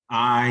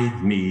I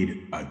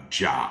need a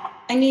job.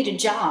 I need a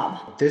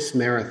job. This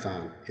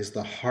marathon is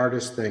the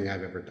hardest thing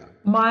I've ever done.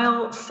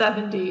 Mile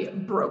 70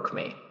 broke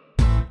me.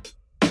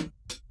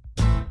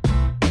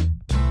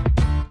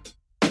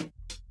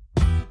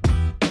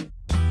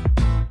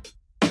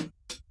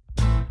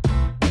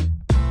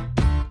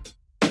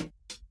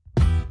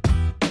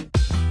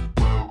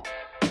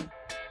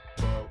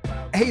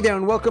 Hey there,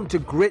 and welcome to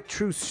Grit,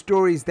 True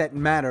Stories That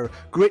Matter.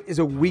 Grit is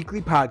a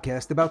weekly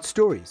podcast about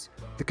stories,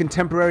 the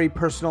contemporary,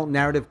 personal,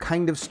 narrative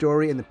kind of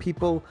story, and the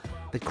people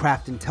that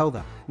craft and tell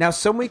them. Now,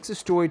 some weeks a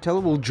storyteller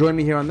will join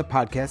me here on the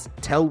podcast,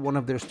 tell one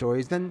of their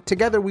stories, then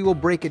together we will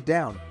break it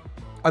down.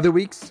 Other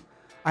weeks,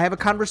 I have a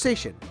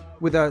conversation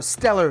with a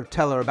stellar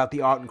teller about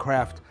the art and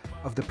craft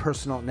of the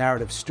personal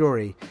narrative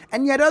story.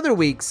 And yet other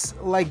weeks,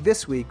 like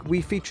this week,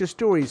 we feature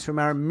stories from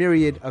our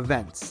myriad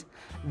events.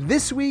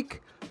 This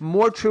week,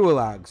 more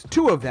Truologues,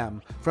 two of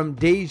them from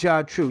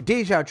Deja True.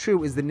 Deja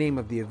True is the name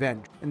of the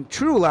event, and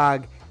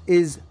Truologue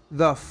is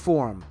the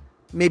form.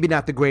 Maybe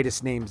not the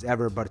greatest names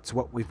ever, but it's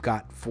what we've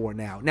got for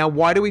now. Now,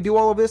 why do we do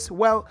all of this?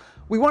 Well,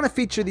 we want to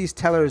feature these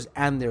tellers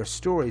and their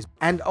stories,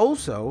 and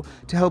also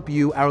to help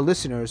you, our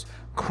listeners,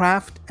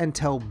 craft and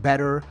tell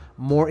better,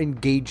 more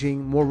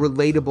engaging, more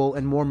relatable,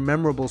 and more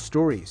memorable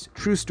stories.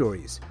 True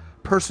stories,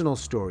 personal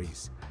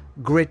stories,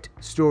 grit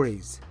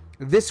stories.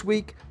 This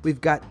week, we've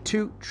got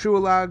two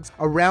Truologues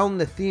around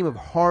the theme of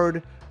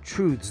hard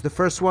truths. The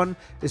first one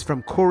is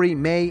from Corey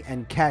May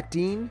and Kat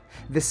Dean.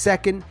 The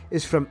second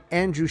is from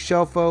Andrew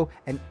Shelfo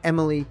and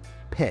Emily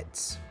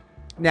Pitts.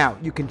 Now,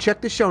 you can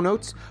check the show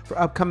notes for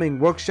upcoming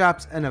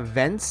workshops and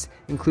events,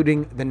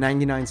 including the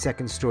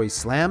 99-Second Story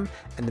Slam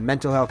and the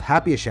Mental Health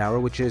Happy Hour,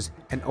 which is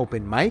an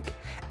open mic.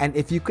 And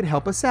if you could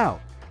help us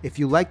out, if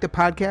you like the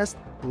podcast,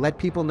 let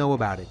people know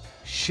about it.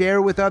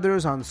 Share with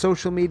others on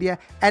social media.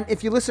 And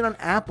if you listen on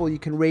Apple, you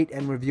can rate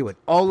and review it.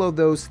 All of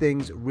those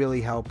things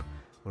really help.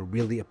 We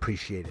really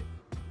appreciate it.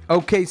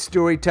 Okay,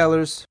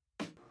 storytellers,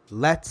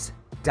 let's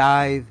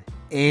dive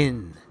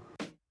in.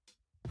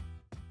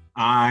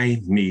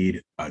 I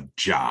need a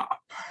job.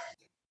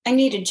 I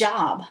need a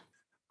job.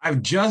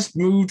 I've just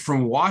moved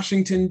from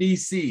Washington,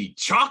 D.C.,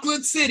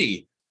 Chocolate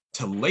City,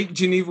 to Lake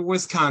Geneva,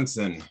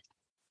 Wisconsin,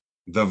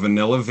 the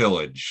Vanilla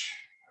Village.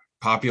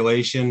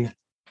 Population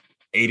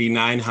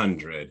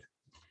 8,900.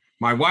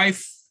 My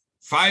wife,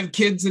 5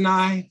 kids, and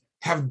I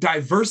have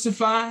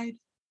diversified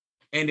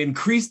and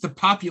increased the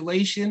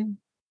population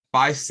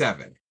by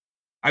 7.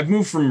 I've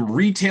moved from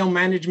retail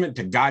management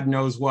to God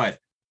knows what.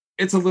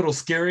 It's a little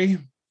scary,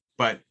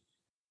 but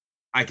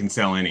I can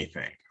sell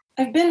anything.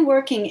 I've been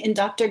working in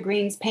Dr.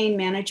 Green's pain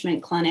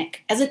management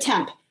clinic as a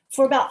temp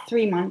for about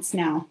 3 months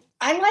now.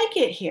 I like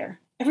it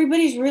here.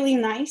 Everybody's really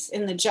nice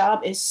and the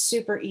job is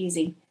super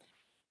easy.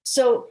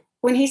 So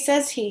when he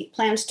says he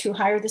plans to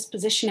hire this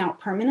position out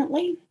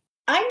permanently,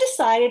 I've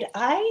decided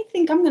I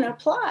think I'm going to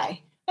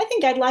apply. I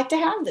think I'd like to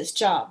have this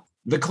job.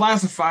 The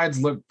classifieds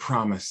look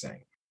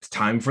promising. It's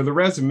time for the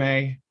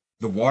resume.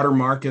 The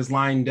watermark is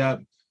lined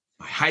up.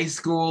 My high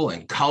school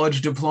and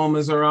college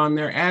diplomas are on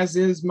there, as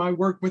is my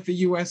work with the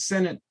U.S.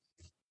 Senate.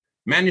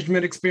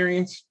 Management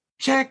experience,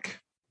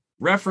 check.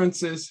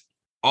 References,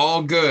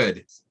 all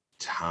good.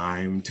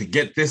 Time to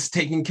get this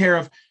taken care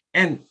of.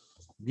 And,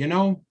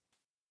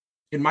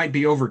 it might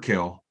be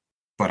overkill,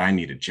 but I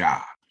need a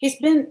job. He's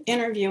been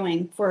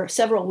interviewing for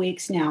several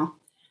weeks now.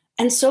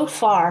 And so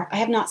far, I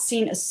have not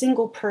seen a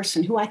single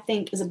person who I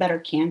think is a better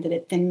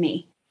candidate than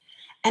me.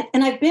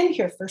 And I've been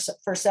here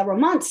for several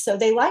months, so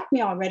they like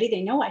me already.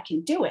 They know I can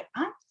do it.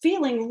 I'm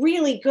feeling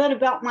really good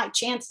about my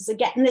chances of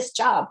getting this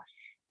job.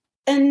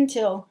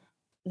 Until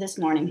this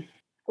morning,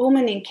 a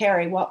woman named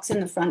Carrie walks in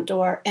the front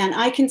door, and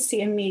I can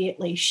see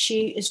immediately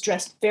she is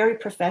dressed very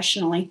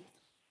professionally.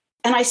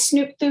 And I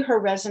snooped through her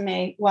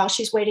resume while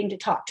she's waiting to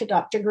talk to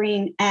Dr.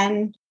 Green,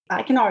 and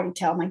I can already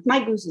tell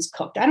my goose is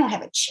cooked. I don't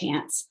have a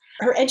chance.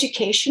 Her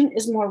education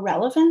is more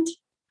relevant,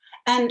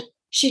 and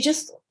she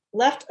just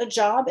left a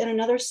job in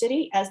another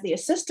city as the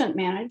assistant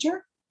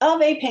manager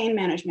of a pain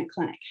management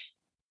clinic.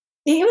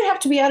 He would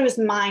have to be out of his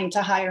mind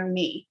to hire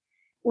me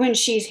when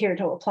she's here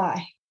to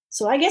apply.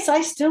 So I guess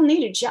I still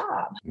need a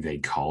job. They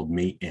called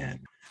me in.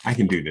 I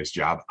can do this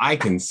job. I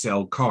can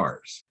sell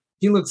cars.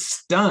 He looks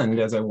stunned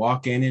as I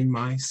walk in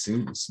my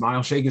suit and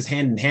smile, shake his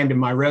hand, and hand him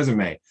my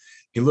resume.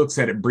 He looks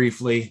at it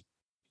briefly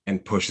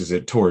and pushes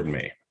it toward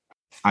me.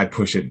 I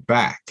push it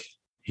back.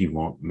 He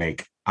won't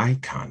make eye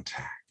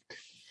contact.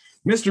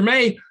 Mr.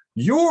 May,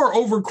 you're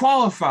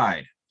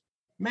overqualified.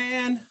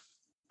 Man,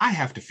 I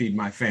have to feed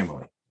my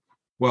family.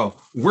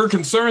 Well, we're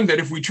concerned that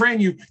if we train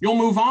you, you'll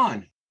move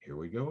on. Here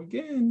we go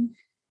again.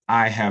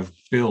 I have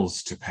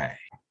bills to pay.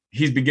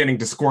 He's beginning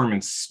to squirm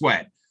and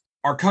sweat.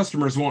 Our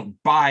customers won't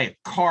buy a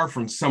car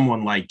from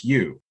someone like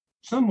you.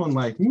 Someone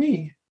like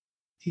me,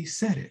 he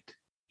said it.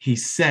 He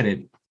said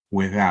it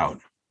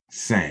without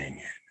saying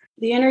it.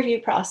 The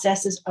interview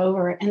process is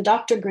over, and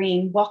Dr.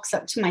 Green walks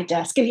up to my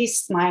desk, and he's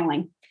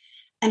smiling.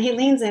 And he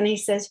leans in and he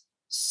says,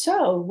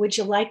 "So, would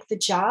you like the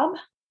job?"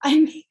 I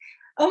mean,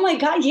 oh my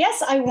God,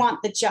 yes, I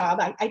want the job.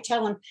 I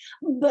tell him,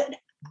 but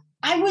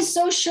I was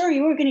so sure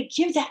you were going to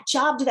give that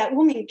job to that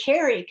woman,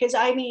 Carrie, because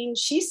I mean,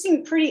 she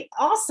seemed pretty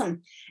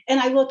awesome. And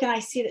I look and I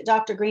see that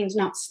Dr. Green's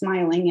not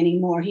smiling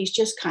anymore. He's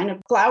just kind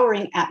of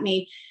glowering at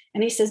me.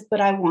 And he says,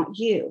 but I want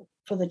you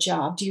for the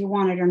job. Do you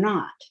want it or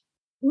not?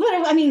 But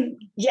I mean,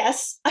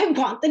 yes, I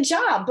want the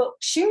job. But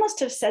she must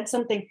have said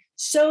something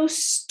so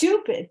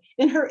stupid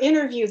in her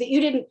interview that you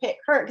didn't pick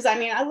her. Because I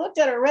mean, I looked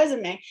at her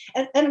resume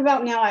and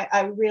about now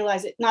I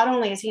realize it. Not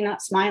only is he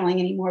not smiling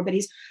anymore, but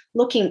he's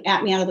looking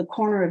at me out of the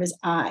corner of his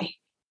eye,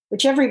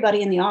 which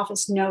everybody in the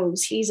office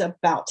knows he's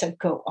about to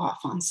go off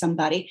on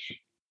somebody.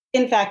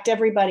 In fact,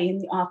 everybody in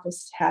the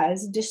office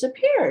has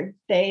disappeared.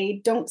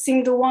 They don't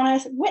seem to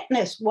want to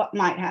witness what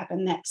might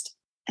happen next.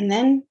 And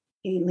then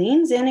he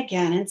leans in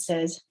again and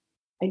says,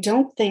 I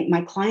don't think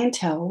my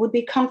clientele would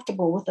be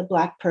comfortable with a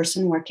Black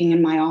person working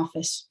in my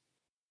office.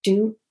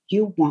 Do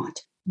you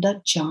want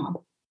the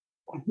job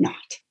or not?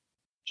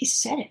 He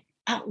said it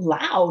out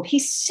loud. He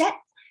said,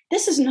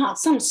 this is not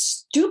some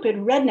stupid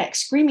redneck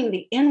screaming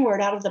the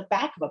N-word out of the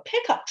back of a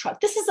pickup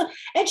truck. This is an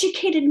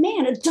educated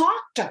man, a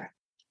doctor.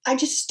 I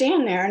just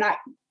stand there and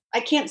I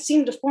can't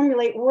seem to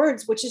formulate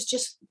words, which is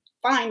just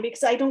fine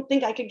because I don't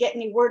think I could get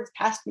any words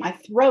past my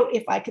throat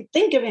if I could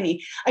think of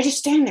any. I just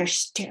stand there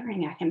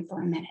staring at him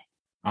for a minute.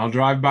 I'll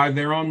drive by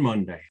there on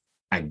Monday.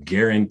 I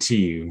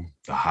guarantee you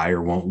the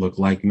hire won't look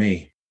like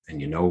me. And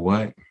you know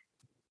what?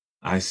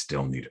 I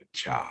still need a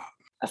job.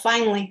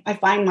 Finally, I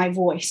find my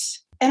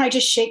voice and I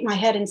just shake my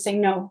head and say,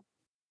 no,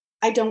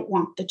 I don't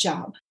want the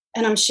job.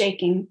 And I'm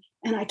shaking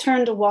and I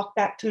turn to walk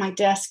back to my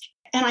desk.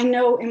 And I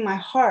know in my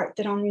heart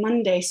that on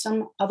Monday,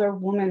 some other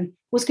woman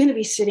was going to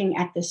be sitting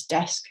at this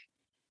desk.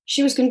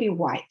 She was going to be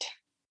white.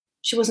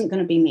 She wasn't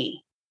going to be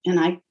me. And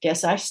I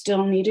guess I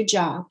still need a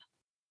job.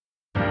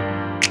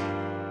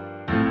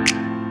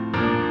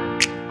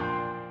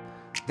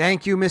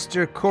 Thank you,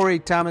 Mr. Corey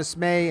Thomas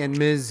May and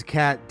Ms.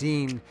 Kat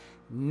Dean.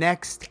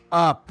 Next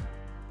up,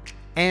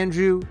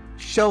 Andrew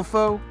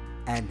Shelfo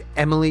and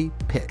Emily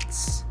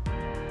Pitts.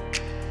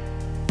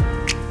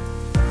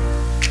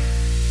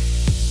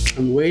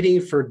 I'm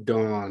waiting for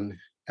dawn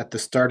at the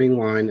starting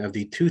line of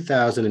the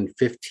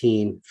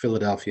 2015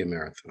 Philadelphia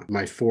Marathon,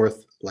 my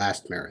fourth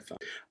last marathon.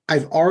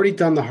 I've already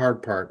done the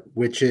hard part,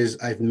 which is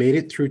I've made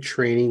it through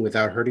training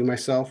without hurting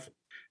myself.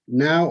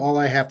 Now all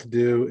I have to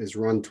do is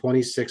run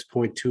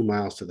 26.2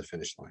 miles to the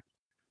finish line.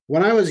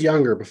 When I was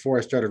younger, before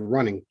I started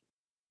running,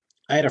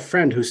 I had a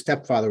friend whose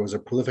stepfather was a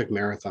prolific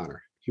marathoner.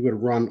 He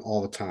would run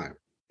all the time.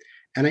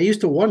 And I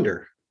used to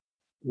wonder,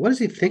 what does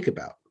he think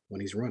about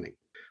when he's running?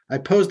 I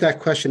posed that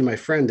question to my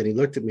friend and he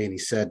looked at me and he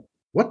said,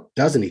 what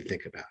doesn't he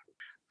think about?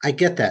 I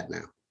get that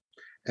now,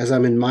 as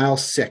I'm in mile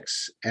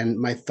 6 and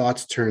my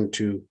thoughts turn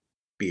to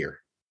beer.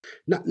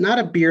 Not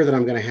a beer that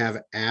I'm going to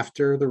have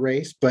after the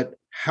race, but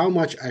how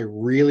much I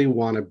really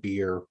want a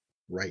beer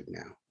right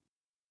now.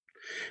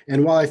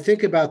 And while I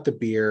think about the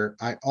beer,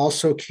 I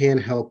also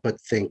can't help but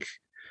think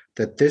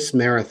that this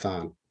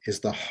marathon is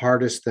the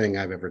hardest thing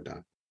I've ever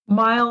done.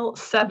 Mile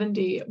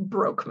 70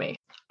 broke me.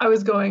 I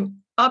was going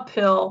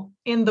uphill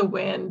in the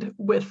wind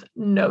with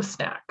no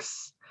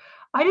snacks.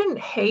 I didn't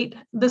hate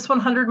this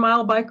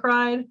 100-mile bike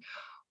ride,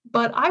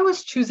 but I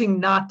was choosing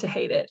not to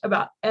hate it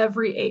about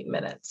every 8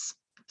 minutes.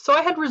 So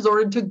I had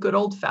resorted to good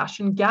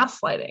old-fashioned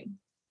gaslighting.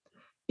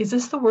 Is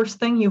this the worst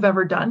thing you've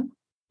ever done?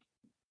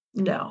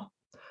 No.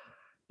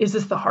 Is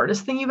this the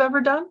hardest thing you've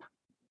ever done?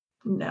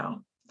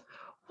 No.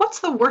 What's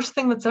the worst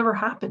thing that's ever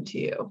happened to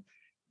you?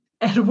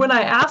 And when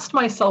I asked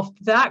myself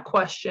that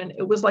question,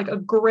 it was like a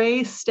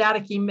gray,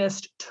 staticky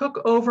mist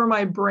took over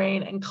my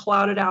brain and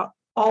clouded out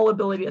all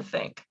ability to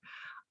think.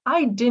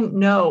 I didn't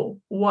know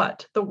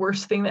what the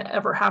worst thing that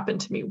ever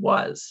happened to me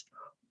was.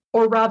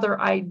 Or rather,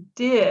 I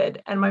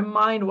did, and my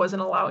mind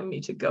wasn't allowing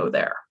me to go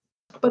there.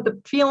 But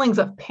the feelings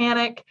of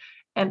panic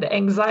and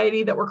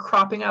anxiety that were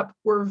cropping up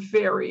were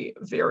very,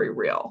 very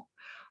real.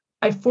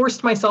 I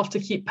forced myself to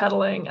keep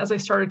pedaling as I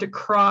started to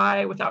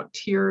cry without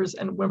tears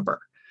and whimper.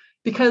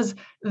 Because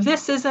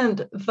this isn't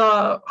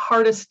the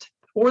hardest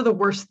or the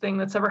worst thing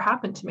that's ever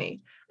happened to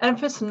me. And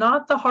if it's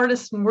not the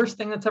hardest and worst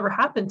thing that's ever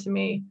happened to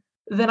me,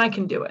 then I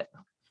can do it.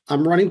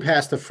 I'm running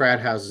past the frat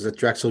houses at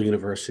Drexel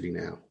University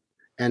now,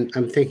 and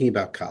I'm thinking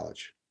about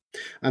college.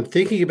 I'm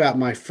thinking about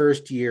my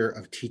first year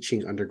of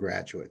teaching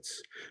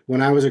undergraduates,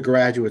 when I was a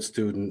graduate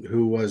student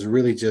who was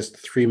really just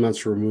 3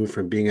 months removed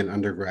from being an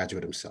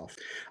undergraduate himself.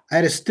 I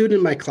had a student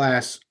in my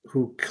class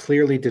who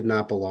clearly did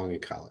not belong in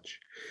college.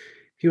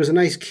 He was a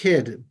nice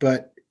kid,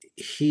 but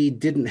he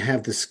didn't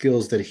have the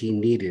skills that he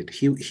needed.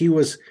 He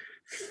was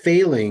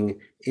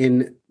failing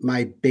in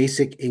my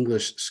basic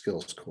English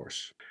skills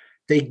course.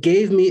 They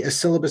gave me a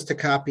syllabus to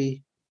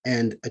copy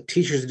and a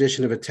teacher's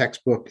edition of a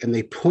textbook, and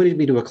they pointed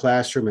me to a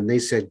classroom and they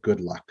said, good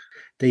luck.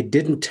 They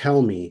didn't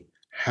tell me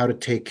how to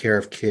take care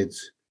of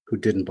kids who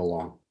didn't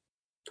belong.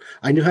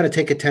 I knew how to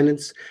take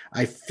attendance.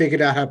 I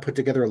figured out how to put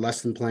together a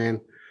lesson plan,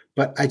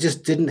 but I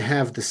just didn't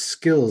have the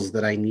skills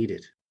that I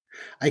needed.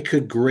 I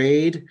could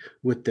grade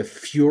with the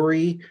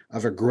fury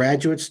of a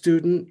graduate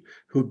student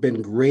who'd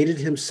been graded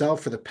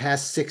himself for the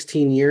past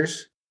 16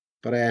 years,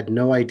 but I had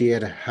no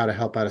idea how to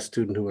help out a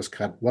student who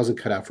wasn't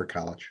cut out for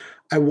college.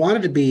 I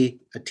wanted to be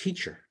a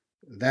teacher.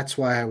 That's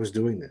why I was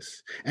doing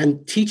this.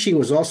 And teaching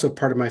was also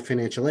part of my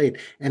financial aid,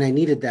 and I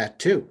needed that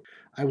too.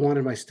 I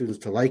wanted my students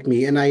to like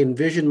me, and I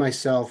envisioned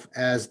myself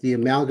as the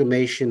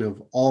amalgamation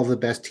of all the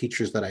best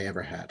teachers that I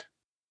ever had.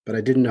 But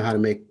I didn't know how to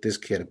make this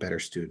kid a better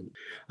student.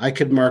 I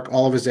could mark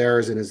all of his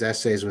errors in his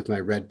essays with my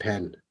red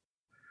pen,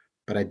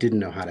 but I didn't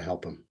know how to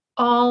help him.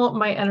 All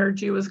my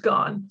energy was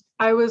gone.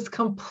 I was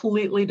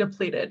completely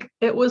depleted.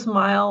 It was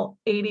mile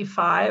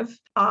 85.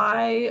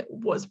 I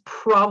was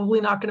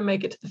probably not going to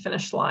make it to the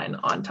finish line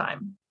on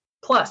time.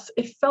 Plus,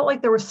 it felt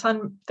like there was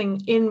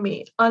something in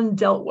me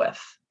undealt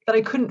with that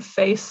I couldn't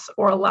face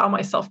or allow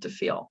myself to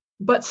feel.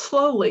 But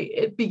slowly,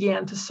 it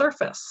began to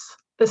surface.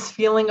 This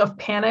feeling of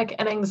panic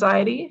and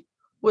anxiety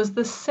was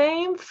the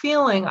same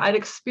feeling I'd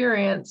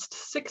experienced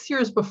 6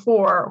 years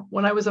before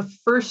when I was a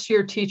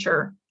first-year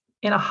teacher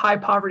in a high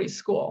poverty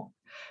school.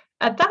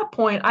 At that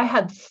point, I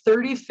had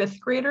 30 fifth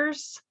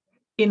graders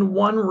in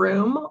one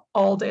room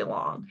all day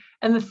long.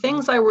 And the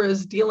things I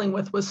was dealing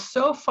with was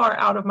so far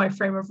out of my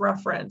frame of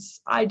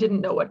reference, I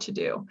didn't know what to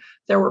do.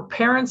 There were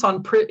parents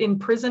in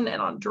prison and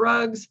on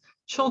drugs,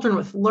 children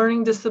with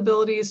learning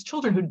disabilities,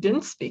 children who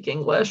didn't speak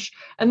English,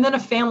 and then a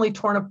family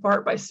torn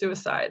apart by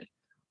suicide.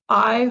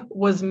 I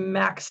was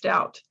maxed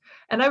out.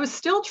 And I was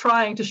still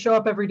trying to show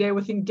up every day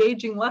with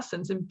engaging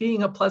lessons and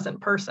being a pleasant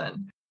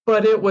person,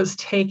 but it was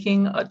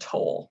taking a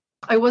toll.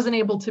 I wasn't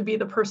able to be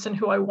the person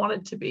who I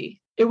wanted to be.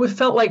 It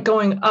felt like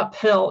going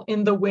uphill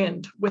in the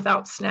wind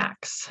without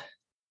snacks.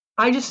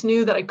 I just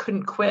knew that I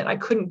couldn't quit. I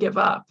couldn't give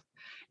up.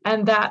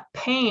 And that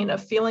pain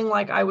of feeling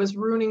like I was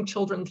ruining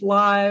children's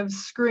lives,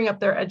 screwing up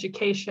their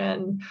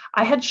education,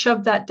 I had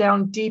shoved that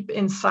down deep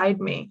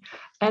inside me.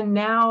 And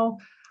now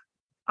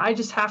I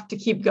just have to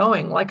keep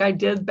going like I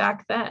did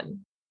back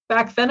then.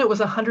 Back then it was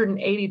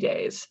 180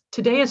 days.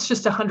 Today it's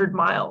just 100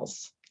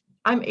 miles.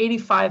 I'm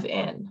 85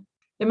 in.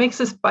 It makes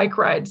this bike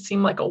ride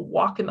seem like a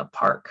walk in the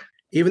park.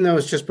 Even though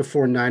it's just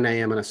before 9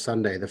 a.m. on a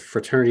Sunday, the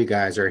fraternity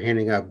guys are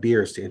handing out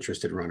beers to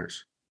interested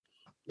runners.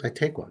 I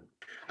take one.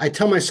 I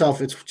tell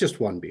myself it's just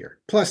one beer.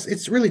 Plus,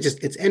 it's really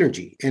it's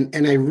energy.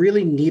 And I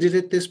really need it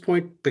at this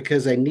point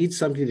because I need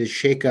something to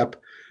shake up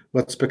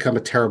what's become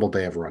a terrible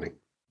day of running.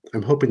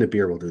 I'm hoping the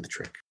beer will do the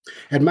trick.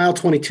 At mile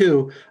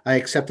 22, I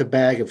accept a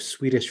bag of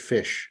Swedish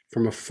fish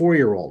from a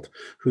 4-year-old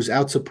who's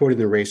out supporting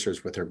the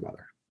racers with her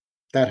mother.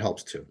 That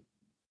helps too.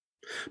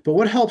 But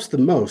what helps the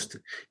most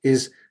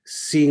is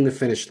seeing the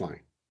finish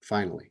line,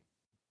 finally.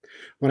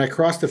 When I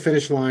cross the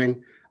finish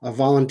line, a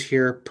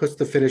volunteer puts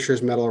the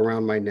finisher's medal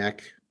around my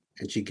neck,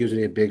 and she gives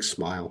me a big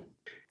smile.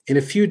 In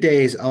a few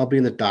days, I'll be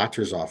in the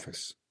doctor's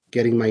office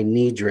getting my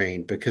knee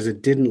drained because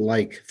it didn't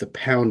like the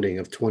pounding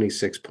of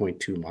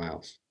 26.2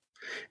 miles.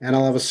 And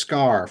I'll have a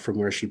scar from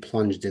where she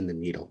plunged in the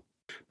needle.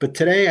 But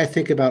today, I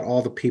think about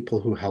all the people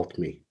who helped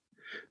me.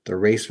 The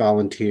race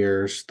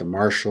volunteers, the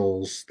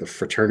marshals, the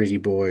fraternity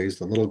boys,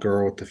 the little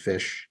girl with the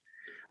fish.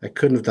 I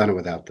couldn't have done it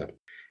without them.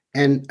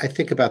 And I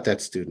think about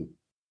that student.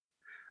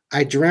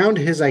 I drowned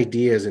his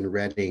ideas in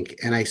red ink,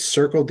 and I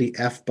circled the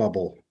F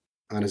bubble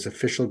on his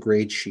official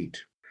grade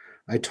sheet.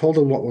 I told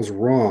him what was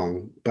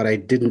wrong, but I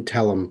didn't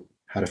tell him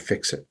how to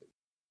fix it.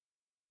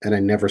 And I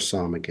never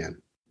saw him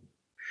again.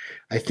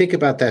 I think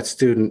about that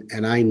student,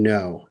 and I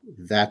know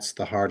that's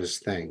the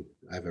hardest thing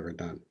I've ever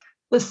done.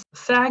 This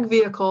SAG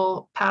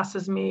vehicle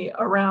passes me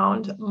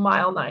around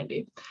mile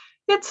 90.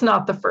 It's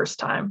not the first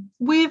time.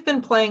 We've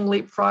been playing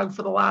leapfrog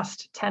for the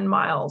last 10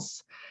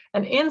 miles.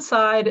 And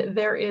inside,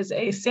 there is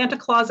a Santa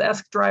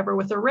Claus-esque driver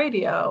with a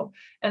radio.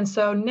 And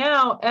so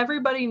now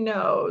everybody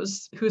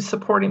knows who's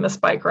supporting this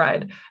bike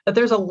ride, that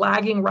there's a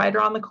lagging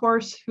rider on the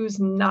course who's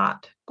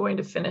not going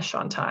to finish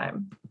on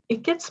time.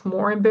 It gets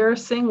more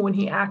embarrassing when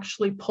he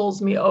actually pulls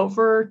me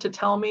over to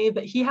tell me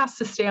that he has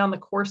to stay on the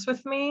course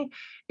with me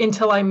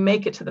until I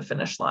make it to the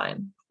finish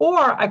line. Or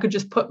I could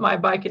just put my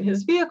bike in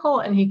his vehicle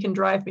and he can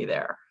drive me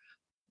there.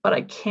 But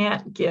I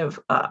can't give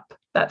up.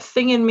 That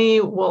thing in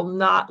me will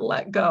not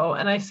let go.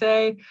 And I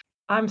say,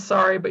 I'm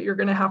sorry, but you're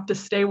going to have to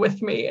stay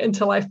with me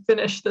until I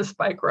finish this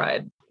bike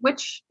ride,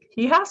 which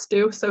he has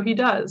to, so he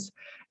does.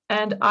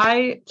 And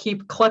I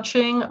keep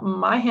clutching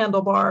my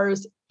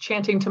handlebars,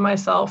 chanting to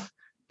myself,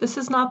 this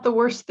is not the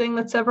worst thing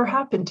that's ever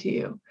happened to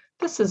you.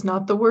 This is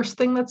not the worst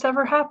thing that's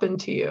ever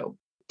happened to you.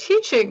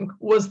 Teaching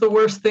was the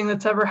worst thing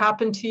that's ever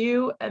happened to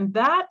you. And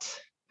that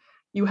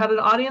you had an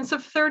audience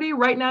of 30.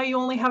 Right now, you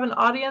only have an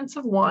audience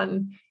of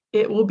 1.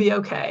 It will be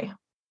okay.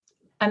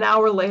 An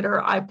hour later,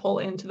 I pull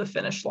into the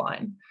finish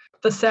line.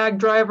 The SAG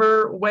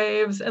driver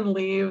waves and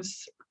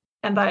leaves,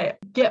 and I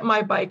get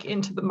my bike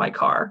into my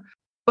car.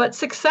 But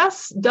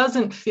success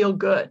doesn't feel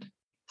good.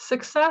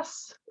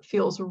 Success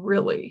feels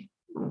really,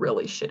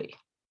 really shitty.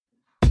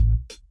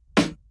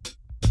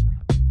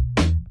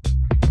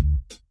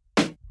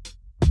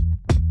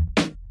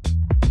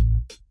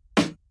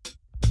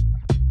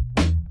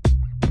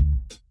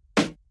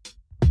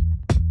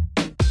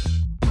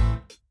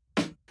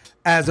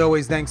 As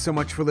always, thanks so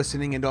much for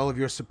listening and all of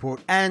your support.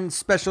 And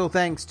special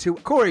thanks to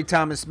Corey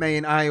Thomas May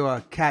in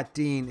Iowa, Kat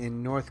Dean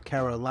in North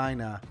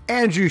Carolina,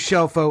 Andrew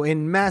Shelfo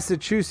in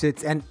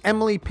Massachusetts, and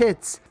Emily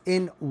Pitts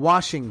in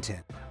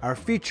Washington. Our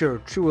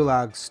feature,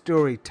 Truolog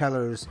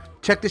Storytellers.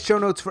 Check the show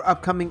notes for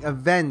upcoming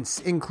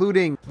events,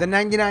 including the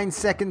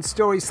 99-Second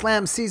Story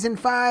Slam Season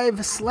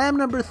 5, Slam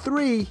number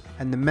 3,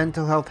 and the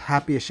Mental Health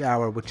Happy-ish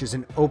Hour, which is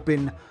an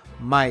open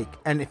mic.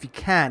 And if you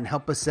can,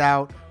 help us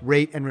out,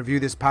 rate and review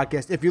this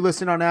podcast. If you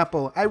listen on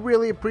Apple, I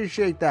really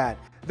appreciate that.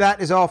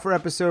 That is all for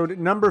episode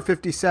number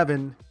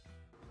 57.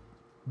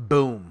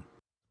 Boom.